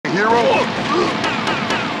hero.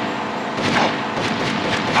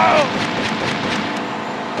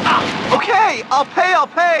 Okay, I'll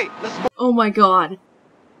pay. Let's go. Oh my god.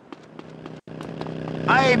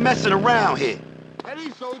 I ain't messing around here.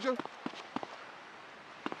 Eddie, soldier.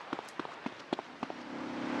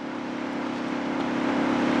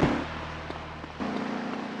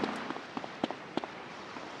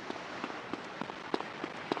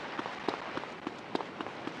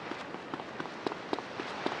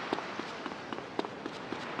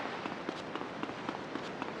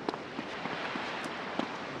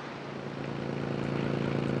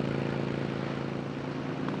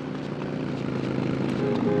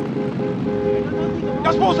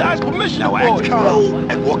 You're supposed to ask permission. Now act calm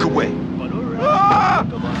and walk away. Ah!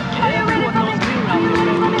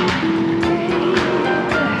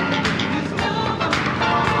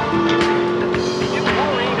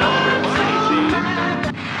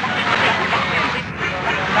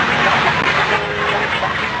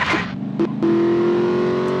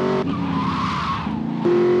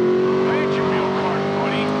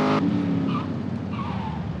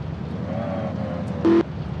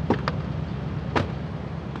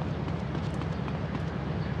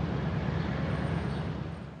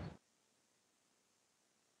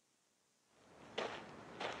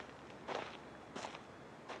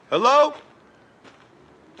 Hello?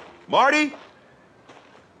 Marty?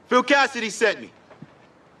 Phil Cassidy sent me.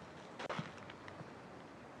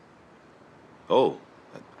 Oh,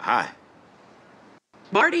 hi.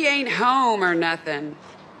 Marty ain't home or nothing.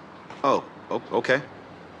 Oh, okay.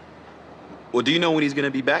 Well, do you know when he's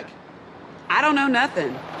gonna be back? I don't know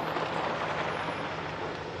nothing.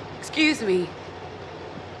 Excuse me.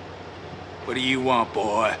 What do you want,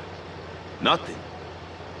 boy? Nothing.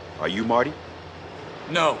 Are you Marty?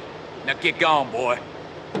 No. Now get gone, boy.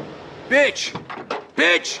 Bitch!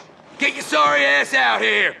 Bitch! Get your sorry ass out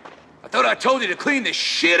here! I thought I told you to clean this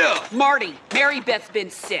shit up! Marty, Mary Beth's been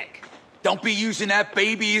sick. Don't be using that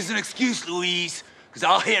baby as an excuse, Louise, because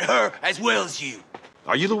I'll hit her as well as you.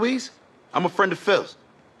 Are you Louise? I'm a friend of Phil's.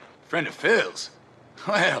 Friend of Phil's?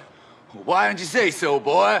 Well, why didn't you say so,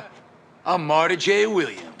 boy? I'm Marty J.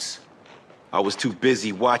 Williams. I was too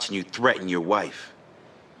busy watching you threaten your wife.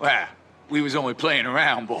 Well, we was only playing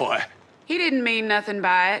around, boy. He didn't mean nothing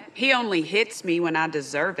by it. He only hits me when I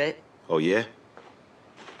deserve it. Oh, yeah?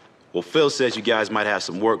 Well, Phil says you guys might have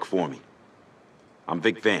some work for me. I'm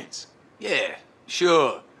Vic Vance. Yeah,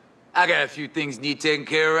 sure. I got a few things need taken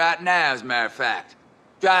care of right now, as a matter of fact.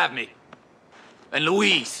 Drive me. And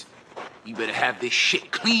Louise, you better have this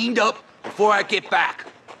shit cleaned up before I get back.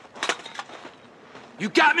 You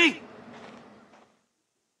got me?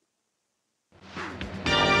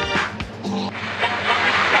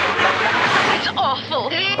 Awful.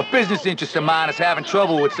 A business interest of mine is having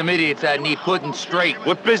trouble with some idiots I need putting straight.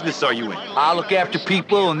 What business are you in? I look after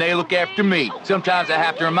people and they look after me. Sometimes I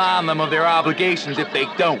have to remind them of their obligations if they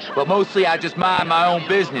don't. But mostly I just mind my own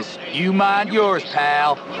business. You mind yours,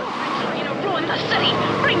 pal. You know, ruin the city,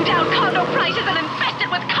 bring down condo prices and infest it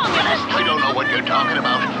with communists. I don't know what you're talking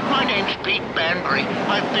about. My name's Pete Banbury.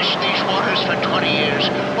 I've fished these waters for 20 years.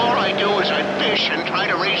 All I do is I fish and try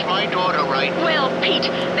to raise my daughter right. Well, Pete,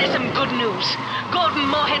 there's some good news. Gordon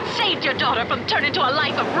Moorhead saved your daughter from turning to a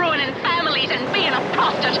life of ruining families and being a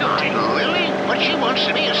prostitute. Really? But she wants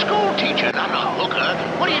to be a school teacher, not a hooker.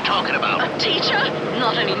 What are you talking about? A teacher?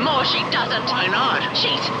 Not anymore, she doesn't. Why not?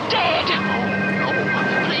 She's dead. Oh, no.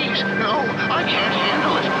 Please, no. I can't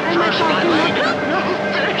handle it. First my leg. No,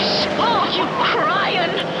 this. Oh, you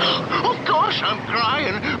crying? Of course I'm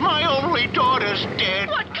crying. My only daughter's dead.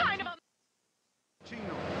 What kind of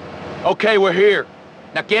a... Okay, we're here.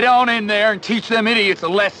 Now get on in there and teach them idiots a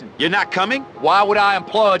lesson. You're not coming? Why would I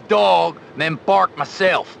employ a dog and then bark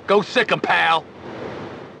myself? Go sick 'em, pal.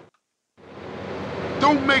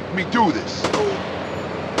 Don't make me do this.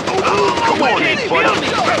 Come on in, buddy.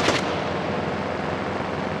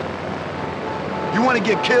 You want to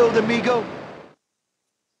get killed, amigo?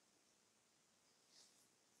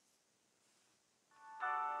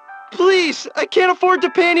 Please, I can't afford to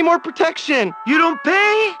pay any more protection. You don't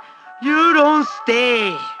pay? You don't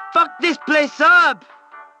stay. Fuck this place up.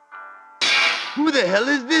 Who the hell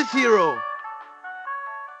is this hero?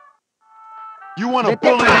 You want a Vete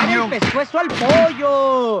bullet para in el you? pescuezo al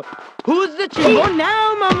pollo. Who's the chingón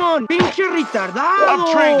now, mamón? Pinche retardado.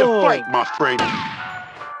 I'm trained to fight, my friend.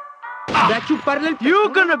 Ve a chuparle el... You're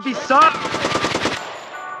gonna be soft.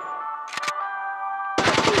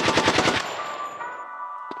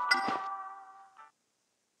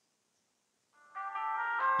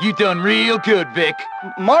 You done real good, Vic.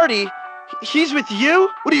 Marty, He's with you?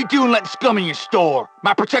 What are you doing letting scum in your store?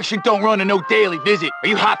 My protection don't run a no daily visit. Are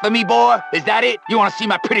you hot for me, boy? Is that it? You want to see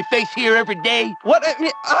my pretty face here every day? What?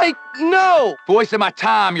 No! For wasting my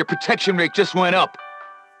time, your protection rate just went up.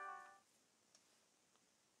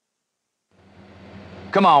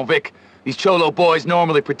 Come on, Vic. These Cholo boys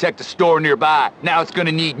normally protect a store nearby. Now it's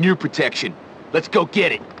gonna need new protection. Let's go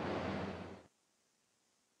get it.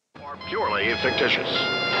 Are purely fictitious.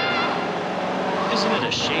 Isn't it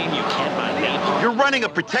a shame you can't buy names? You're running a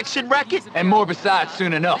protection racket? And more besides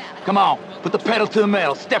soon enough. Come on, put the pedal to the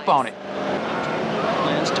metal, step on it.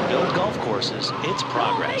 Plans to build golf courses. It's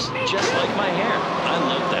progress. Just like my hair. I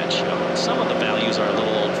love that show. Some of the values are a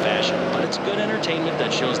little old-fashioned, but it's good entertainment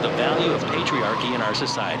that shows the value of patriarchy in our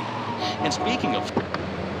society. And speaking of...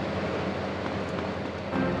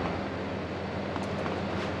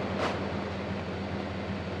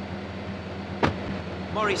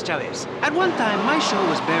 Maurice Chavez. At one time, my show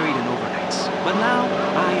was buried in overnights. But now,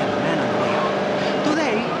 I am a man on the way out.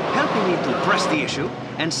 Today, helping me to press the issue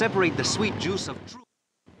and separate the sweet juice of truth.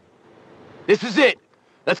 This is it.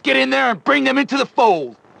 Let's get in there and bring them into the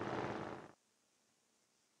fold.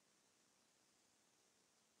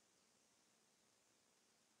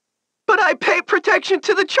 But I pay protection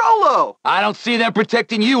to the Cholo! I don't see them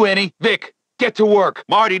protecting you any. Vic, get to work.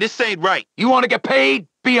 Marty, this ain't right. You want to get paid?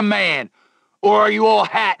 Be a man. Or are you all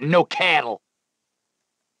hat and no cattle?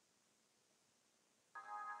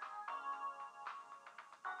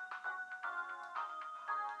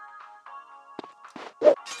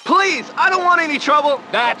 Please, I don't want any trouble!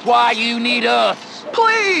 That's why you need us.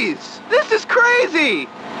 Please! This is crazy!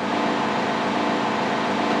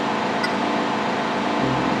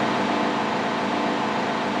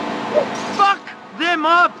 Fuck them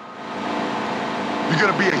up! You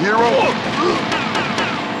gonna be a hero?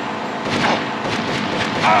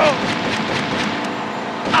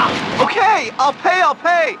 Okay, I'll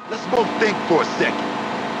pay! Let's both think for a second.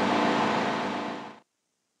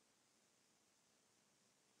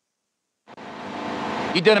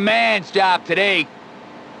 You done a man's job today.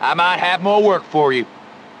 I might have more work for you.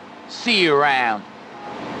 See you around.